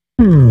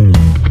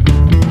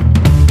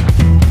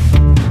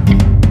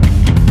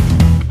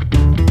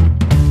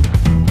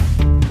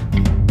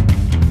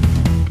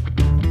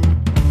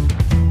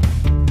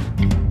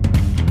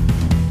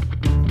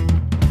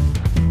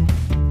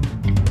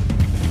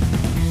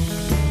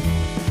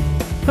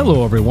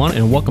Hello, everyone,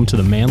 and welcome to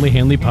the Manly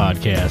Hanley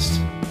Podcast.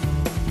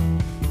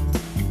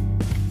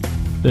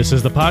 This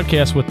is the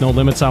podcast with no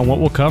limits on what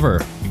we'll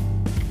cover.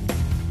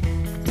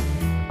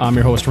 I'm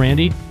your host,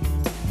 Randy.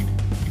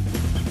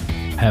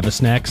 Have a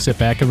snack, sit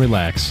back, and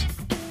relax.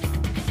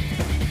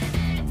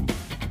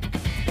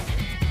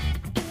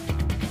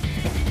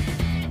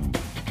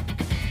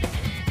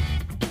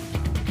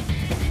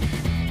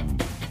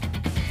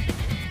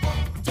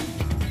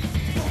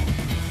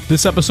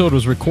 This episode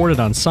was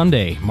recorded on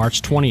Sunday,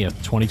 March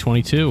 20th,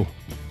 2022.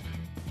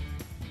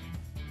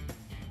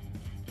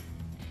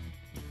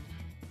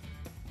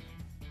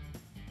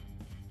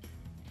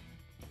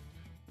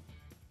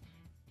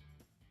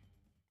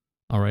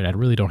 All right, I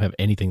really don't have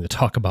anything to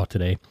talk about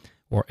today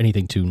or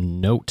anything to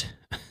note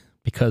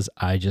because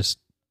I just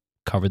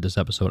covered this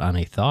episode on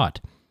a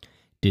thought.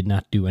 Did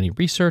not do any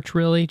research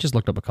really, just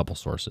looked up a couple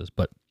sources,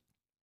 but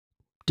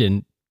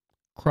didn't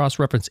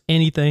cross-reference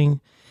anything.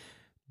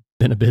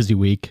 Been a busy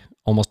week.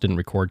 Almost didn't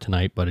record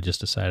tonight, but I just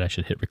decided I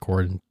should hit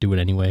record and do it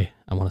anyway.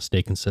 I want to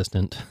stay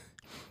consistent,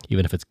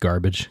 even if it's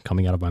garbage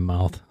coming out of my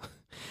mouth.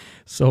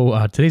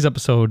 So today's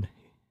episode,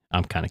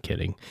 I'm kind of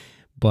kidding,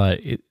 but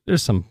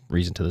there's some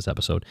reason to this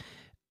episode.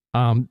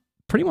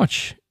 Pretty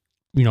much,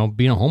 being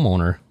a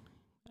homeowner,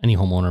 any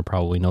homeowner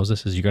probably knows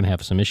this, is you're going to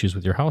have some issues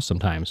with your house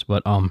sometimes.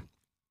 But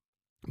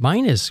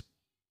mine is,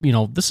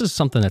 this is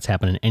something that's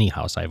happened in any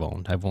house I've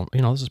owned.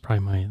 This is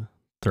probably my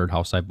third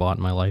house I bought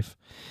in my life.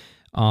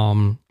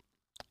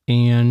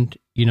 And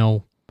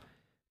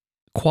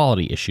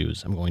quality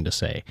issues, I'm going to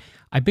say.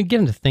 I've been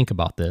getting to think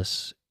about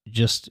this,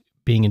 just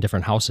being in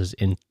different houses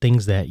and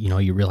things that,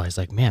 you realize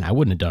like, man, I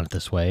wouldn't have done it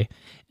this way.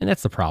 And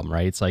that's the problem,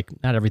 right? It's like,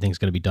 not everything's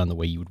going to be done the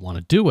way you would want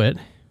to do it.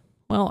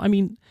 Well,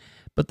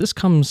 but this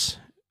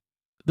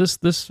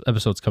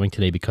episode's coming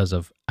today because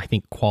of, I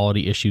think,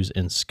 quality issues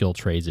and skill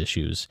trades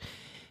issues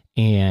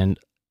and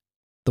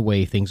the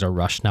way things are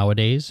rushed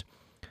nowadays.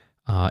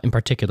 In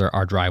particular,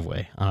 our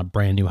driveway on a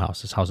brand new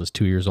house. This house is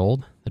 2 years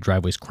old. The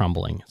driveway's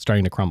crumbling,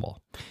 starting to crumble.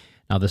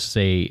 Now, this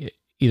is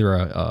either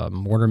a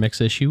mortar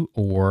mix issue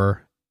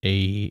or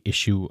a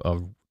issue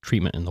of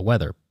treatment in the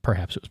weather.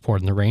 Perhaps it was poured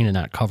in the rain and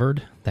not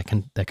covered. That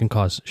can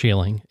cause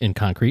shaling in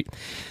concrete.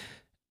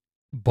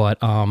 But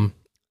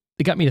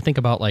it got me to think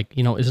about,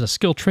 is it a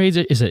skill trade?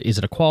 Is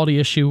it a quality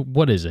issue?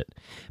 What is it?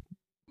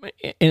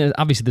 And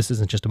obviously, this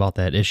isn't just about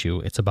that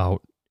issue. It's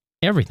about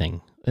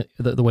everything.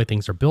 The way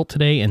things are built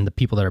today and the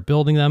people that are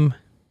building them,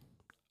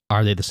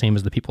 are they the same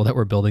as the people that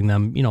were building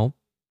them,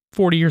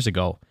 40 years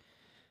ago?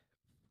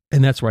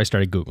 And that's where I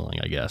started Googling,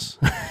 I guess.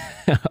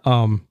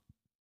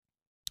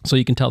 So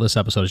you can tell this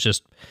episode is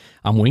just,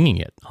 I'm winging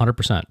it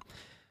 100%.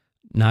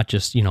 Not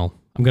just, I'm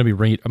going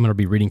to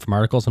be reading from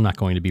articles. I'm not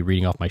going to be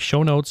reading off my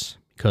show notes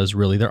because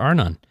really there are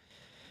none.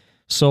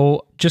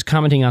 So just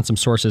commenting on some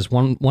sources,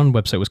 one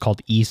website was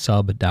called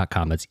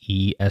esub.com, that's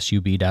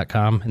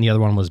ESUB.com, and the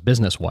other one was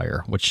Business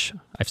Wire, which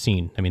I've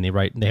seen.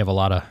 They have a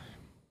lot of,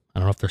 I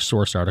don't know if they're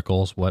source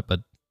articles,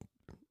 but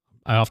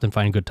I often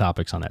find good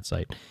topics on that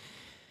site.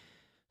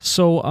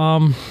 So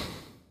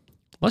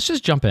let's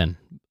just jump in,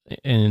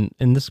 and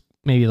this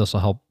will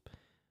help,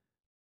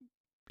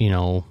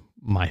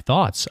 my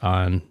thoughts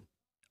on,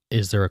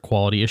 is there a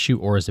quality issue,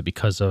 or is it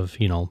because of,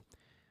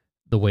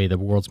 the way the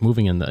world's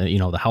moving and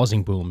the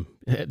housing boom?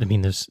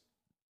 There's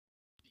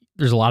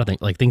a lot of things,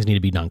 like things need to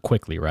be done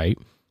quickly, right?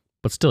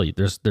 But still,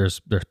 there's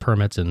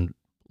permits and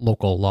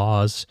local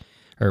laws,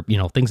 or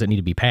things that need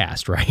to be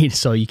passed, right?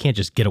 So you can't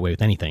just get away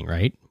with anything,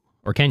 right?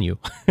 Or can you?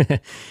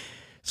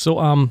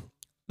 So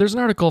there's an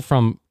article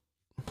from,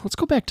 let's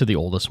go back to the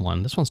oldest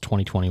one. This one's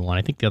 2021.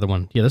 I think the other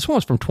one, this one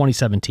was from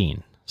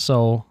 2017.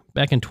 So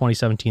back in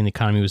 2017, the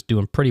economy was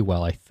doing pretty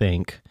well, I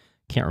think.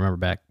 Can't remember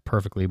back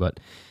perfectly, but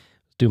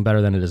doing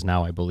better than it is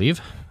now, I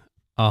believe.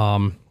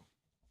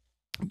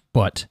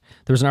 But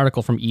there's an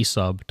article from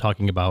ESUB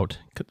talking about,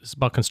 it's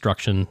about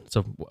construction. It's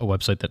a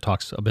website that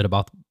talks a bit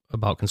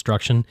about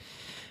construction,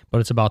 but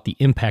it's about the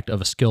impact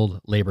of a skilled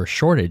labor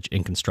shortage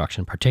in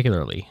construction,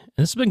 particularly. And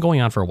this has been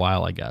going on for a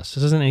while, I guess.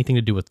 This isn't anything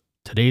to do with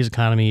today's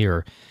economy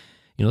or,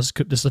 this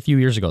is a few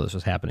years ago this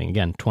was happening.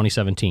 Again,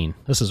 2017.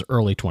 This is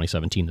early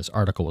 2017. This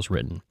article was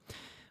written.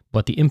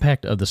 But the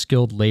impact of the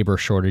skilled labor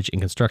shortage in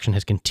construction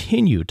has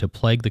continued to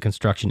plague the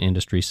construction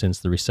industry since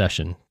the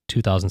recession,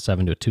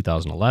 2007 to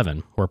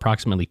 2011, where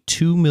approximately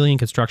 2 million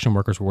construction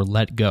workers were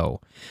let go.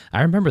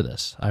 I remember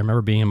this. I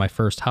remember being in my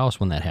first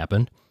house when that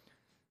happened.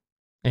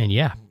 And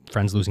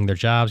friends losing their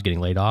jobs,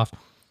 getting laid off.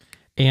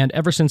 And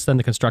ever since then,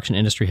 the construction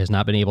industry has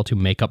not been able to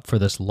make up for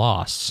this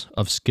loss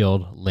of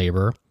skilled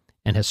labor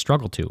and has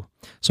struggled to.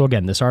 So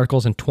again, this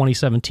article's in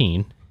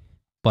 2017,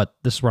 but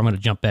this is where I'm going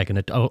to jump back,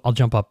 and I'll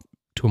jump up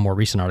to a more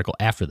recent article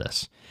after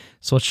this.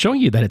 So it's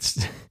showing you that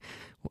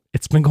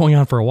it's been going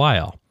on for a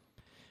while.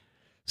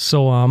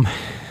 So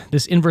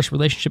this inverse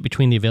relationship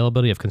between the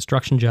availability of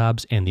construction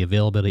jobs and the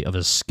availability of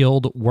a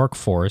skilled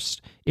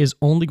workforce is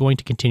only going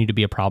to continue to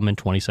be a problem in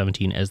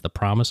 2017 as the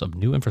promise of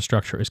new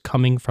infrastructure is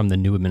coming from the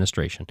new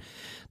administration.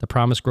 The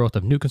promised growth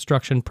of new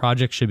construction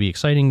projects should be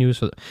exciting news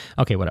for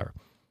okay, whatever.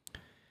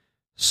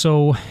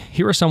 So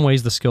here are some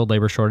ways the skilled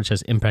labor shortage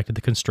has impacted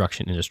the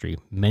construction industry.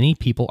 Many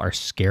people are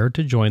scared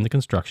to join the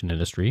construction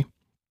industry.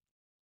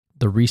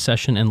 The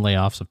recession and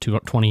layoffs of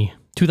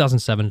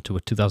 2007 to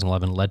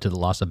 2011 led to the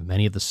loss of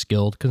many of the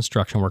skilled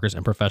construction workers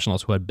and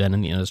professionals who had been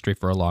in the industry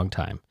for a long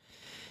time.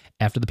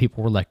 After the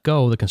people were let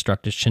go, the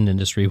construction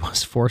industry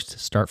was forced to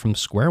start from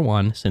square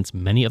one since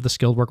many of the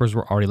skilled workers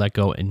were already let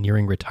go and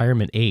nearing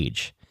retirement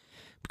age.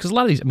 Because a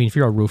lot of these, I mean, if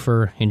you're a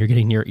roofer and you're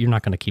getting near, you're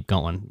not going to keep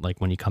going like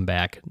when you come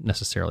back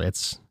necessarily.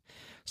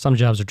 Some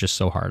jobs are just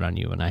so hard on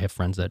you, and I have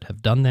friends that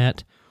have done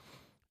that.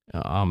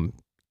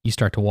 You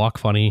start to walk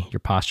funny, your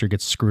posture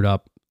gets screwed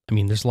up. I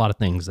mean, there's a lot of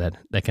things that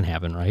can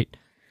happen, right?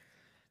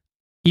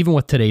 Even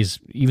though today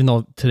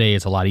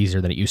is a lot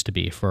easier than it used to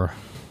be for,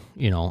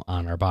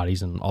 on our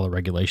bodies and all the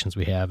regulations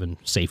we have and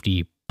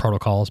safety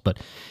protocols, but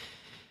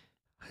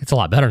it's a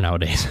lot better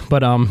nowadays.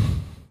 But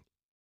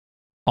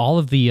all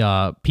of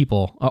the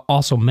people,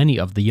 also many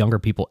of the younger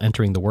people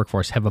entering the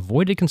workforce, have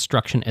avoided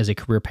construction as a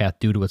career path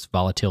due to its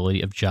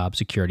volatility of job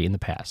security in the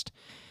past.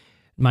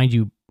 Mind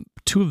you,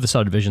 2 of the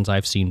subdivisions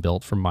I've seen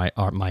built from my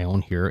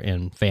own here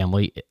and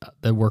family,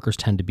 the workers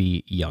tend to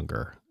be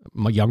younger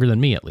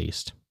than me at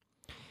least.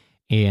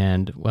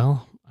 And,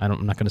 well,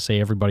 I'm not going to say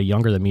everybody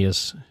younger than me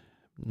is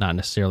not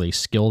necessarily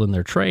skilled in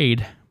their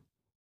trade,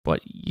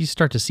 but you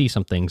start to see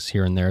some things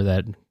here and there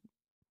that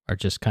are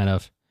just kind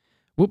of,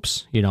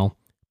 whoops,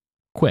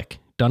 quick,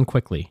 done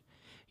quickly.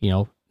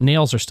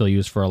 Nails are still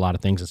used for a lot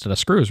of things instead of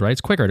screws, right?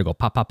 It's quicker to go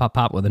pop, pop, pop,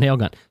 pop with a nail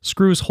gun.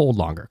 Screws hold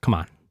longer. Come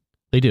on.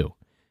 They do.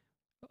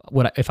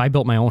 If I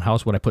built my own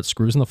house, would I put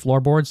screws in the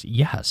floorboards?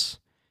 Yes.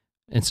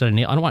 Instead of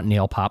I don't want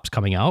nail pops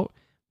coming out.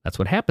 That's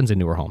what happens in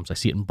newer homes. I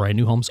see it in brand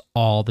new homes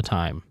all the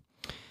time.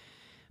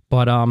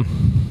 But,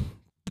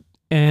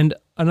 and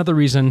another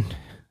reason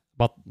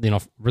about,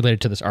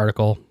 related to this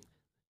article,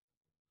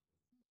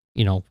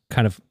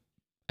 kind of,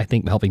 I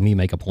think helping me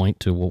make a point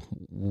to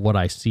what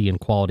I see in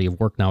quality of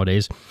work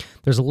nowadays,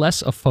 there's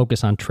less of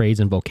focus on trades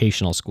and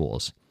vocational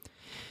schools.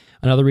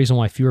 Another reason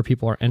why fewer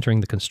people are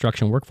entering the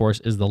construction workforce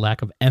is the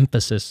lack of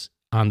emphasis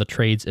on the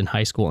trades in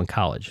high school and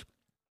college.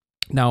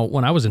 Now,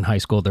 when I was in high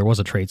school, there was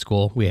a trade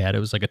school it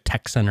was like a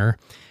tech center,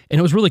 and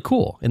it was really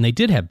cool. And they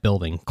did have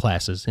building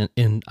classes,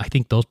 and I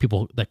think those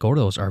people that go to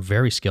those are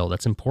very skilled.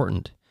 That's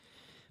important.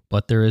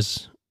 But there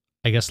is,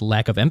 I guess,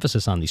 lack of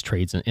emphasis on these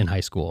trades in high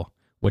school,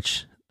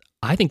 which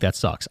I think that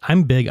sucks.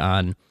 I'm big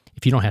on,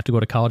 if you don't have to go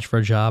to college for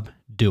a job,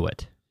 do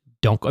it.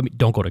 Don't go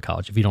to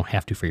college if you don't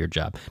have to for your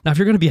job. Now, if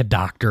you're going to be a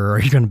doctor or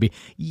you're going to be,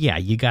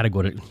 you got to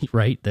go to,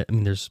 right?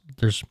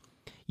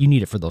 You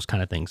need it for those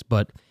kind of things.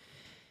 But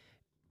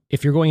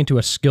if you're going into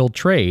a skilled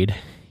trade,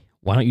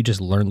 why don't you just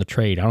learn the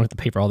trade? I don't have to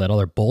pay for all that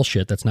other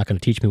bullshit that's not going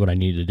to teach me what I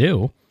need to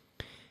do.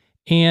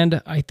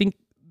 And I think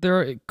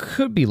there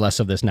could be less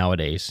of this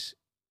nowadays.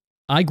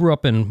 I grew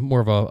up in more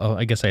of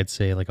I guess I'd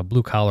say like a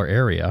blue collar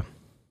area,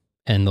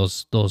 and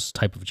those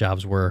type of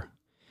jobs were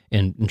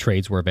and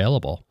trades were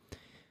available.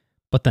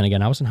 But then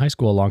again, I was in high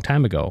school a long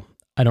time ago.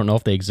 I don't know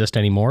if they exist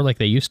anymore like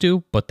they used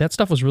to, but that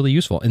stuff was really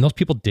useful. And those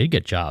people did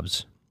get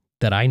jobs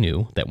that I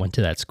knew that went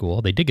to that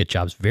school. They did get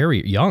jobs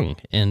very young,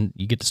 and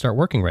you get to start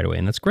working right away.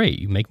 And that's great.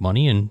 You make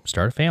money and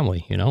start a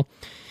family,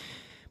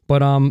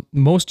 But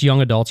most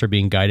young adults are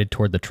being guided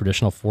toward the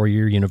traditional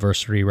 4-year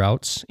university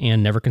routes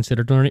and never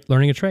considered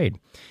learning a trade.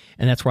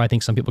 And that's where I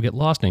think some people get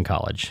lost in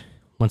college.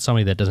 When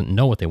somebody that doesn't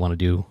know what they want to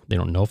do, they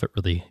don't know if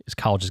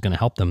college is going to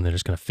help them. They're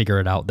just going to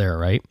figure it out there,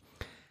 right?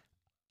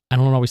 I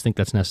don't always think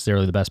that's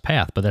necessarily the best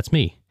path, but that's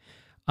me.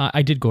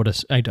 I did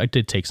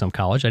take some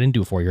college. I didn't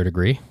do a 4-year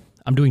degree.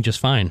 I'm doing just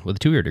fine with a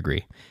 2-year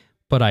degree.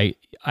 But I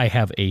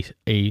have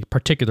a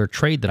particular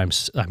trade that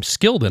I'm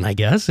skilled in, I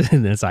guess,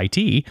 and it's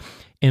IT.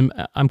 And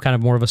I'm kind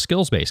of more of a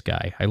skills-based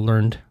guy. I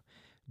learned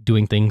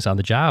doing things on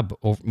the job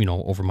over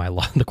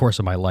the course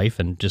of my life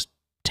and just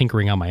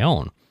tinkering on my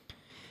own.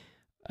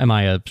 Am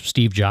I a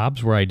Steve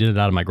Jobs where I did it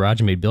out of my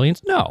garage and made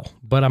billions? No,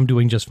 but I'm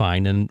doing just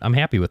fine, and I'm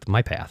happy with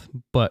my path.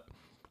 But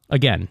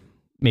again,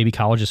 maybe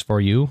college is for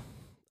you.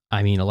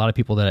 I mean, a lot of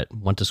people that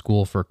went to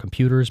school for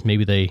computers,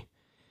 maybe they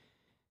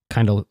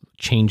kind of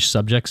change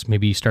subjects.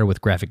 Maybe you started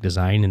with graphic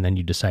design and then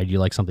you decide you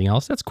like something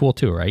else. That's cool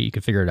too, right? You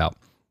can figure it out.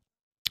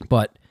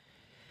 But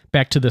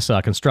back to this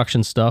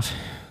construction stuff,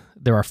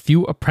 there are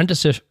fewer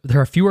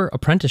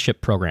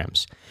apprenticeship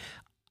programs.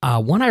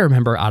 One I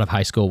remember out of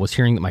high school was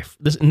hearing that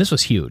this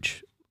was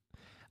huge.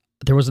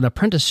 There was an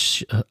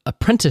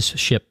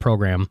apprenticeship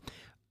program.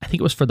 I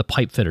think it was for the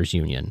Pipe Fitters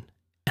Union.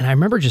 And I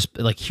remember just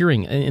like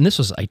hearing, and this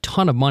was a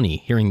ton of money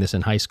hearing this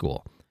in high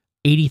school,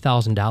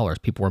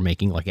 $80,000 people were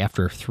making like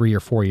after 3 or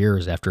 4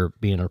 years after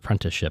being an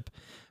apprenticeship.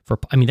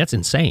 That's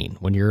insane.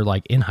 When you're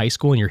like in high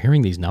school and you're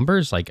hearing these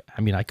numbers, I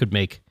could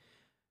make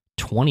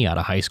 20 out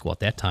of high school at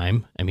that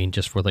time.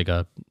 Just for like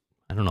a,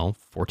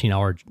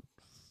 14-hour,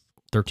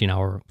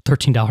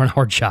 $13 an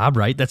hour job,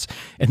 right?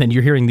 And then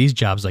you're hearing these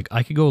jobs, like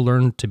I could go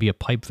learn to be a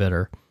pipe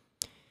fitter,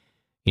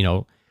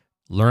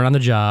 learn on the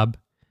job,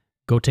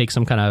 go take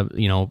some kind of,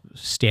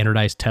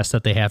 standardized test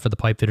that they have for the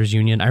Pipe Fitters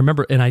Union. I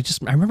remember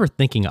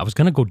thinking I was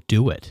going to go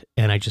do it.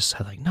 And I just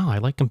said like, no, I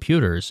like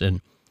computers.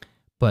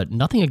 but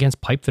nothing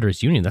against pipe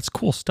fitters union. That's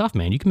cool stuff,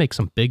 man. You can make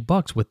some big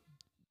bucks with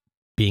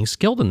being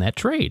skilled in that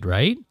trade,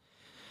 right?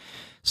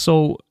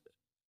 So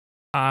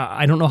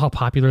I don't know how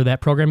popular that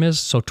program is.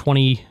 So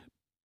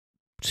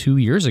 22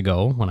 years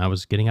ago, when I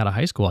was getting out of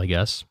high school, I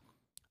guess,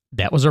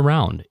 that was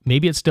around.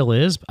 Maybe it still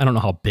is. I don't know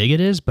how big it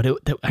is, but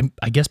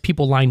I guess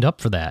people lined up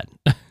for that.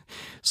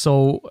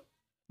 So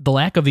the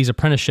lack of these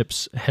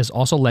apprenticeships has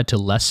also led to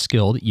less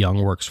skilled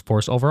young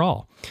workforce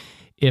overall.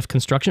 If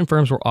construction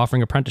firms were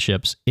offering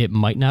apprenticeships, it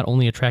might not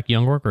only attract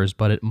young workers,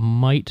 but it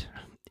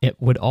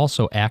would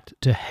also act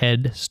to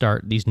head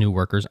start these new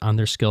workers on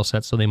their skill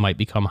sets, so they might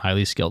become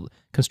highly skilled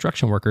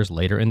construction workers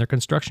later in their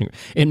construction,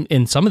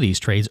 in some of these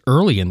trades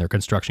early in their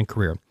construction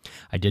career.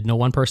 I did know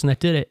one person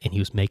that did it, and he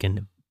was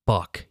making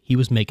buck. He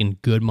was making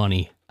good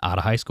money out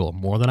of high school,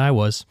 more than I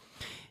was,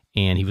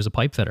 and he was a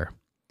pipe fitter.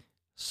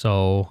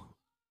 So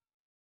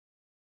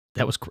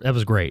that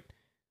was great.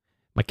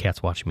 My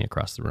cat's watching me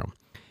across the room.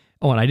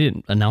 Oh, and I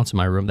didn't announce in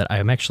my room that I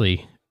am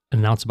actually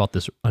announced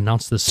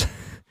this.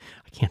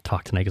 I can't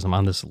talk tonight because I'm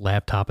on this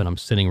laptop and I'm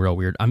sitting real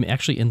weird. I'm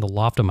actually in the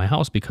loft of my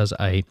house because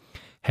I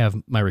have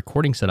my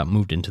recording setup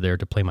moved into there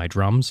to play my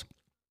drums,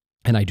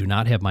 and I do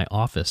not have my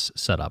office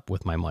set up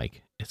with my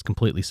mic. It's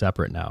completely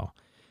separate now.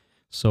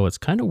 So it's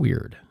kind of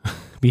weird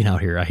being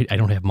out here. I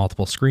don't have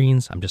multiple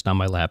screens. I'm just on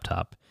my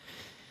laptop,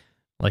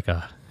 like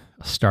a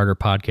starter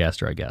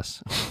podcaster, I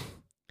guess.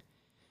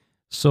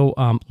 So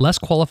less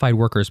qualified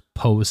workers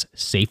pose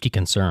safety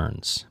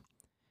concerns.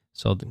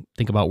 So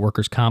think about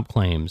workers' comp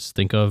claims.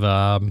 Think of,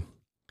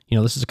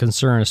 this is a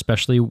concern,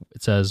 especially,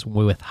 it says,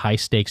 with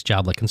high-stakes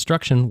job like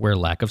construction, where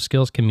lack of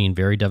skills can mean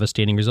very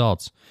devastating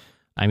results.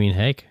 I mean,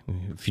 heck,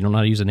 if you don't know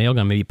how to use a nail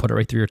gun, maybe put it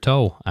right through your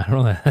toe. I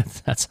don't know.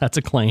 That's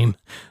a claim.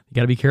 You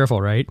got to be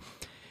careful, right?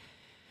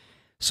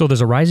 So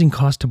there's a rising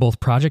cost to both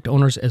project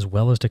owners as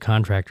well as to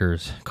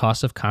contractors.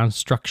 Costs of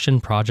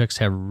construction projects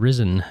have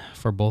risen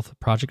for both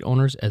project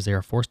owners as they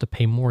are forced to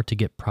pay more to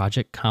get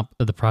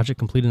the project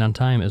completed on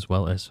time, as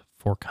well as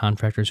for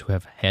contractors who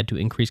have had to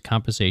increase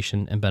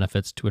compensation and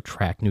benefits to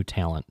attract new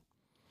talent.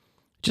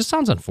 It just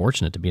sounds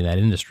unfortunate to be in that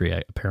industry,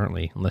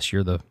 apparently, unless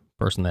you're the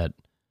person that,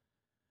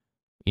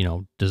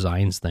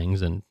 designs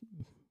things and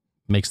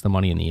makes the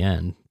money in the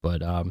end.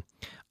 But I'm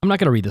not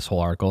going to read this whole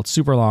article. It's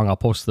super long. I'll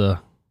post the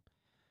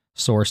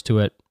source to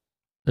it.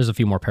 There's a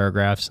few more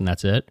paragraphs and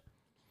that's it.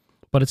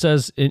 But it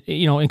says,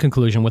 in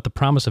conclusion, with the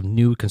promise of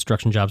new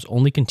construction jobs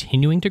only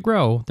continuing to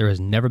grow, there has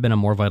never been a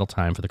more vital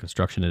time for the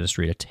construction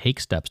industry to take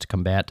steps to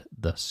combat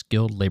the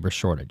skilled labor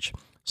shortage.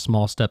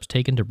 Small steps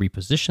taken to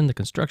reposition the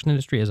construction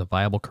industry as a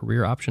viable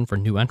career option for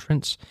new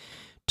entrants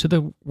to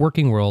the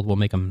working world will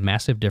make a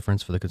massive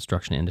difference for the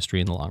construction industry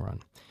in the long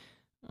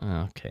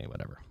run. Okay,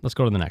 whatever. Let's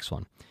go to the next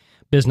one.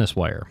 Business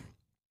Wire.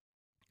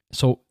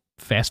 So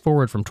fast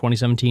forward from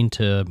 2017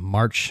 to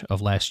March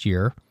of last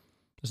year.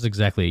 This is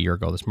exactly a year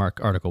ago. This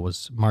article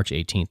was March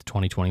 18th,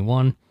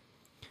 2021.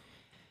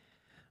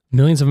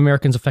 Millions of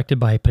Americans affected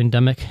by a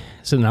pandemic.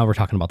 So now we're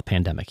talking about the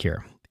pandemic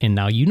here. And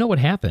now you know what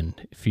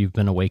happened if you've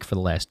been awake for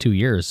the last 2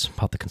 years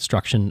about the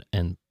construction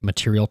and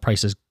material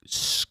prices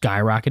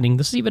skyrocketing.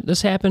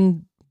 This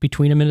happened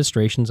between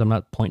administrations. I'm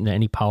not pointing to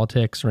any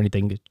politics or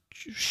anything.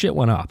 Shit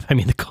went up. I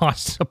mean, the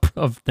cost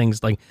of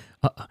things like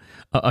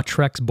a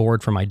Trex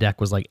board for my deck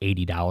was like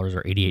 $80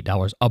 or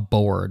 $88 a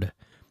board.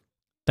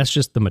 That's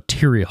just the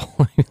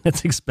material.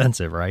 That's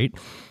expensive, right?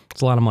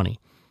 It's a lot of money.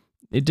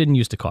 It didn't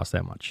used to cost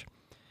that much.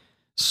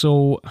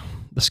 So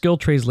the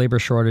skilled trades labor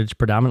shortage,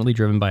 predominantly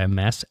driven by a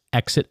mass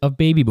exit of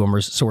baby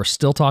boomers. So we're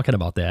still talking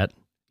about that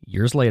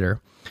years later.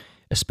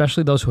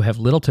 Especially those who have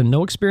little to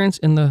no experience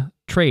in the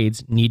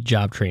trades need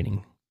job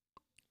training.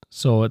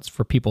 So it's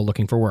for people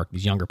looking for work,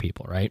 these younger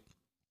people, right?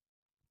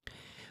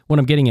 What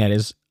I'm getting at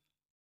is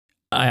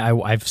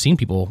I've seen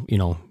people,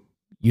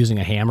 using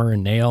a hammer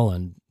and nail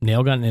and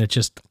nail gun, and it's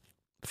just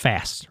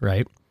fast,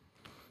 right?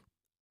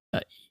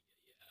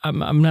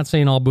 I'm not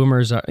saying all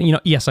boomers are,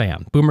 yes, I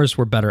am. Boomers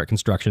were better at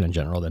construction in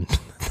general than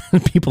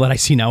people that I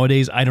see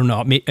nowadays. I don't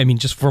know. I mean,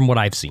 just from what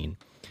I've seen,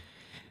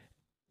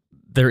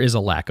 there is a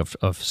lack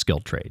of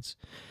skilled trades.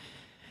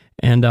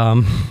 And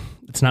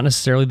it's not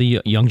necessarily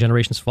the young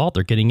generation's fault.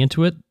 They're getting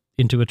into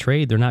a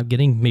trade. They're not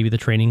getting maybe the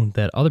training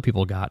that other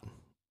people got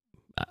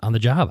on the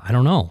job. I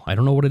don't know. I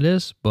don't know what it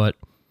is, but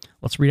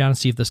let's read on and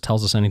see if this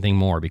tells us anything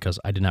more, because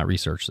I did not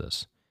research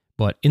this.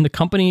 But in the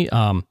company,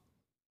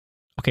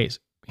 okay, so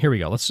here we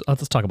go. Let's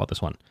talk about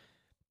this one.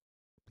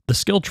 The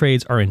skilled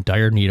trades are in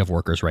dire need of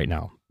workers right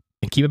now.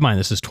 And keep in mind,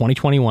 this is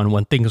 2021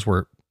 when things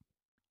were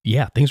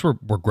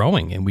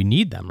growing and we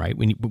need them, right?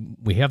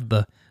 We have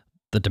the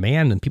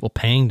demand and people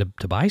paying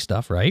to buy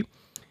stuff, right?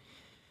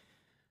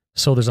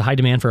 So there's a high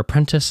demand for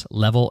apprentice,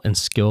 level, and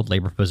skilled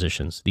labor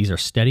positions. These are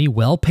steady,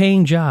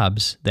 well-paying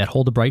jobs that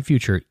hold a bright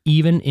future,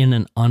 even in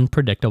an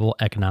unpredictable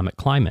economic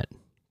climate.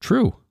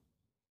 True.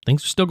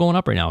 Things are still going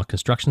up right now.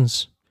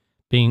 Construction's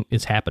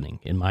happening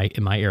in my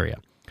area.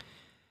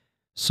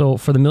 So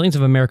for the millions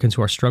of Americans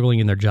who are struggling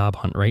in their job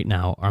hunt right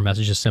now, our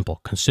message is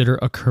simple. Consider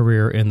a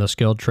career in the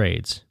skilled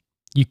trades.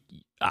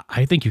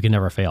 I think you can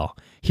never fail.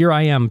 Here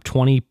I am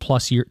 20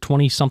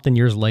 something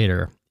years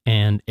later,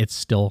 and it's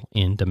still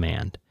in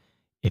demand.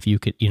 If you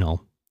could,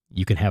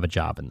 you can have a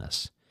job in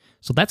this.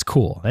 So that's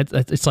cool.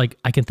 It's like,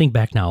 I can think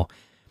back now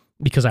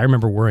because I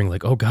remember worrying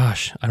like, oh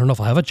gosh, I don't know if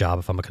I'll have a job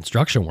if I'm a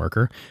construction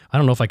worker. I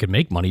don't know if I could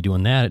make money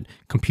doing that.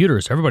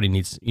 Computers, everybody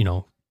needs,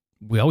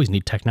 we always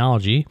need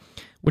technology,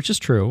 which is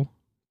true.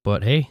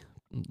 But hey,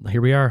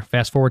 here we are.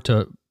 Fast forward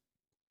to,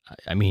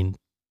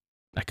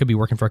 I could be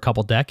working for a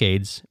couple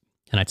decades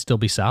and I'd still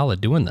be solid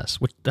doing this,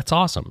 which that's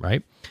awesome,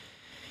 right?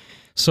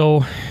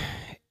 So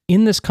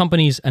in this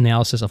company's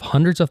analysis of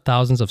hundreds of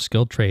thousands of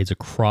skilled trades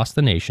across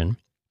the nation,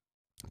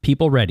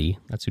 PeopleReady,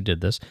 that's who did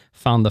this,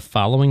 found the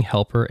following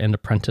helper and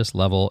apprentice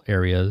level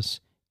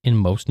areas in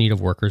most need of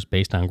workers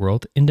based on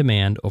growth in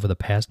demand over the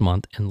past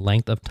month and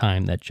length of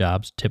time that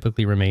jobs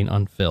typically remain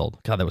unfilled.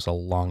 God, that was a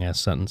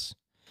long-ass sentence.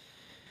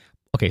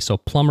 Okay, so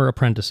plumber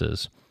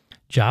apprentices.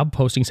 Job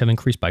postings have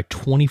increased by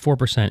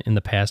 24% in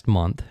the past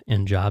month,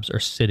 and jobs are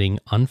sitting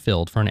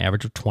unfilled for an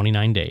average of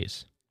 29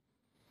 days.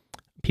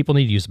 People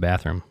need to use the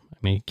bathroom.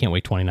 You can't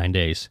wait 29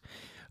 days.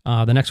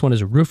 The next one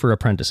is roofer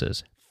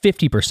apprentices.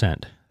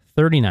 50%,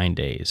 39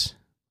 days.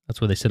 That's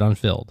where they sit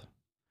unfilled.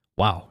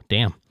 Wow,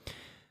 damn.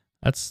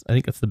 I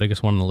think that's the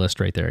biggest one on the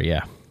list right there,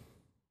 yeah.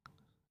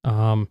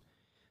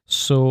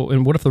 So,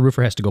 and what if the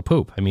roofer has to go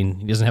poop?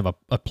 He doesn't have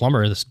a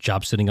plumber, this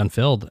job's sitting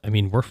unfilled.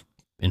 We're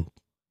in,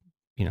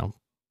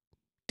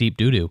 deep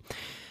doo-doo.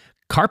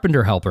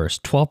 Carpenter helpers,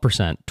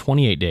 12%,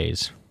 28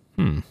 days.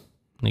 I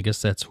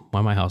guess that's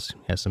why my house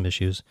has some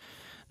issues.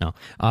 No.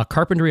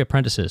 Carpentry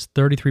apprentices,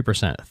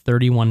 33%,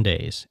 31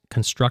 days.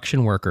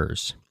 Construction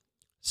workers,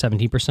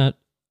 17%,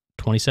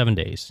 27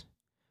 days.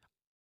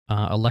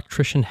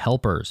 Electrician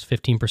helpers,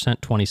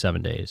 15%,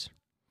 27 days.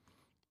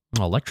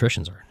 Well,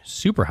 electricians are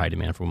super high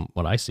demand from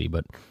what I see,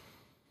 but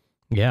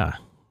yeah.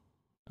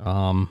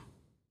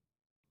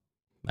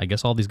 I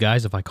guess all these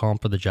guys, if I call them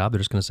for the job, they're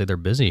just going to say they're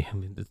busy.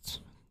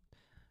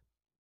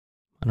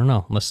 I don't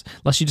know,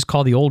 unless you just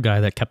call the old guy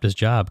that kept his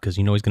job because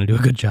he's going to do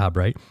a good job,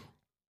 right?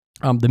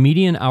 The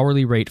median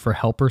hourly rate for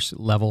helper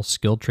level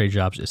skilled trade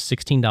jobs is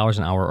 $16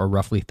 an hour, or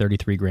roughly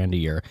 $33,000 a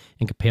year,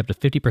 and can pay up to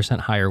 50%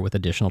 higher with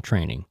additional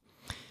training.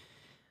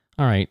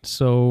 All right,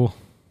 so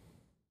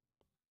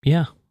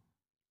yeah,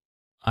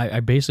 I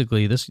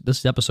basically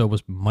this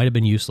episode might have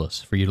been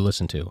useless for you to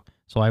listen to.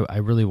 So I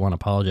really want to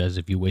apologize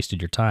if you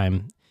wasted your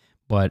time.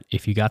 But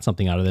if you got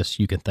something out of this,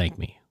 you can thank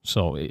me.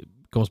 So it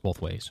goes both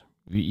ways.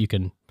 You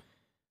can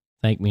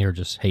thank me or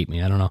just hate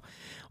me. I don't know.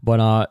 But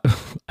I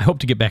hope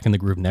to get back in the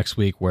groove next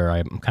week where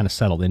I'm kind of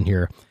settled in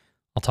here.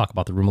 I'll talk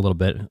about the room a little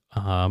bit.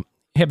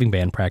 Having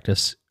band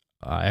practice.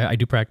 I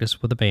do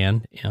practice with a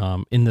band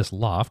in this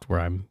loft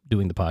where I'm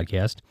doing the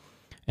podcast.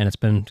 And it's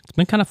been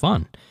kind of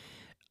fun.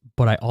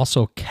 But I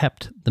also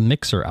kept the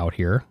mixer out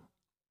here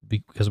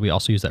because we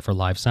also use that for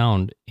live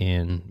sound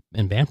in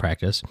band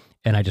practice.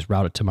 And I just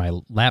route it to my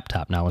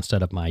laptop now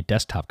instead of my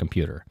desktop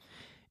computer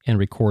and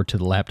record to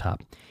the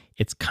laptop.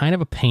 It's kind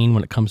of a pain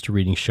when it comes to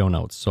reading show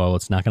notes, so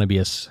it's not going to be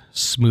as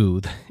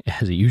smooth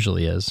as it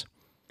usually is.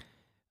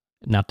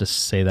 Not to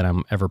say that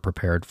I'm ever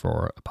prepared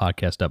for a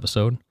podcast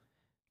episode,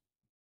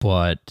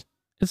 but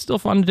it's still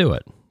fun to do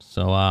it.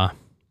 So I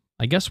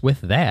guess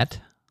with that,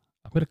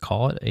 I'm going to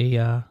call it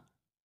a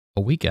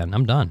weekend.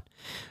 I'm done.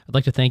 I'd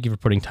like to thank you for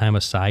putting time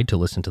aside to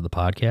listen to the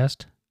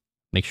podcast.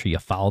 Make sure you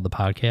follow the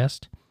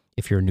podcast.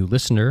 If you're a new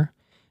listener,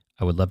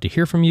 I would love to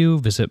hear from you.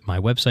 Visit my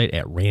website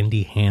at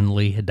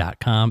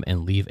randyhanley.com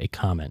and leave a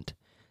comment.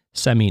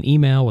 Send me an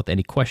email with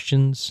any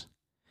questions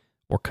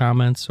or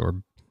comments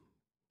or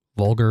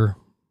vulgar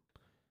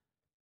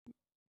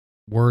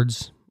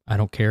words. I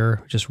don't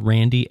care. Just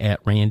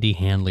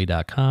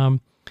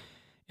randy@randyhanley.com.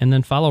 And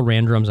then follow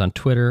Randrums on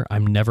Twitter.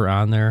 I'm never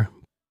on there,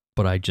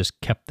 but I just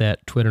kept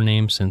that Twitter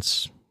name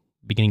since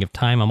beginning of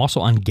time. I'm also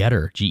on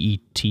Getter,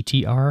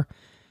 Gettr,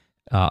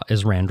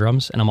 as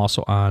Randrums. And I'm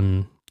also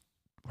on...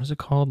 what is it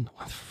called?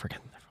 I always forget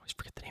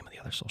the name of the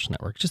other social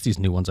network. Just these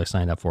new ones I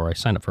signed up for. I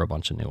signed up for a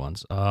bunch of new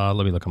ones. Let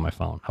me look on my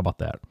phone. How about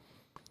that?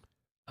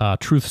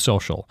 Truth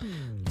Social.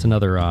 It's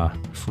another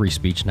free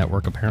speech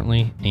network,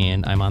 apparently.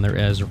 And I'm on there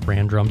as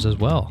Randrums as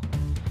well.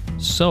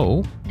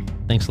 So,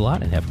 thanks a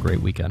lot and have a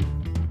great weekend.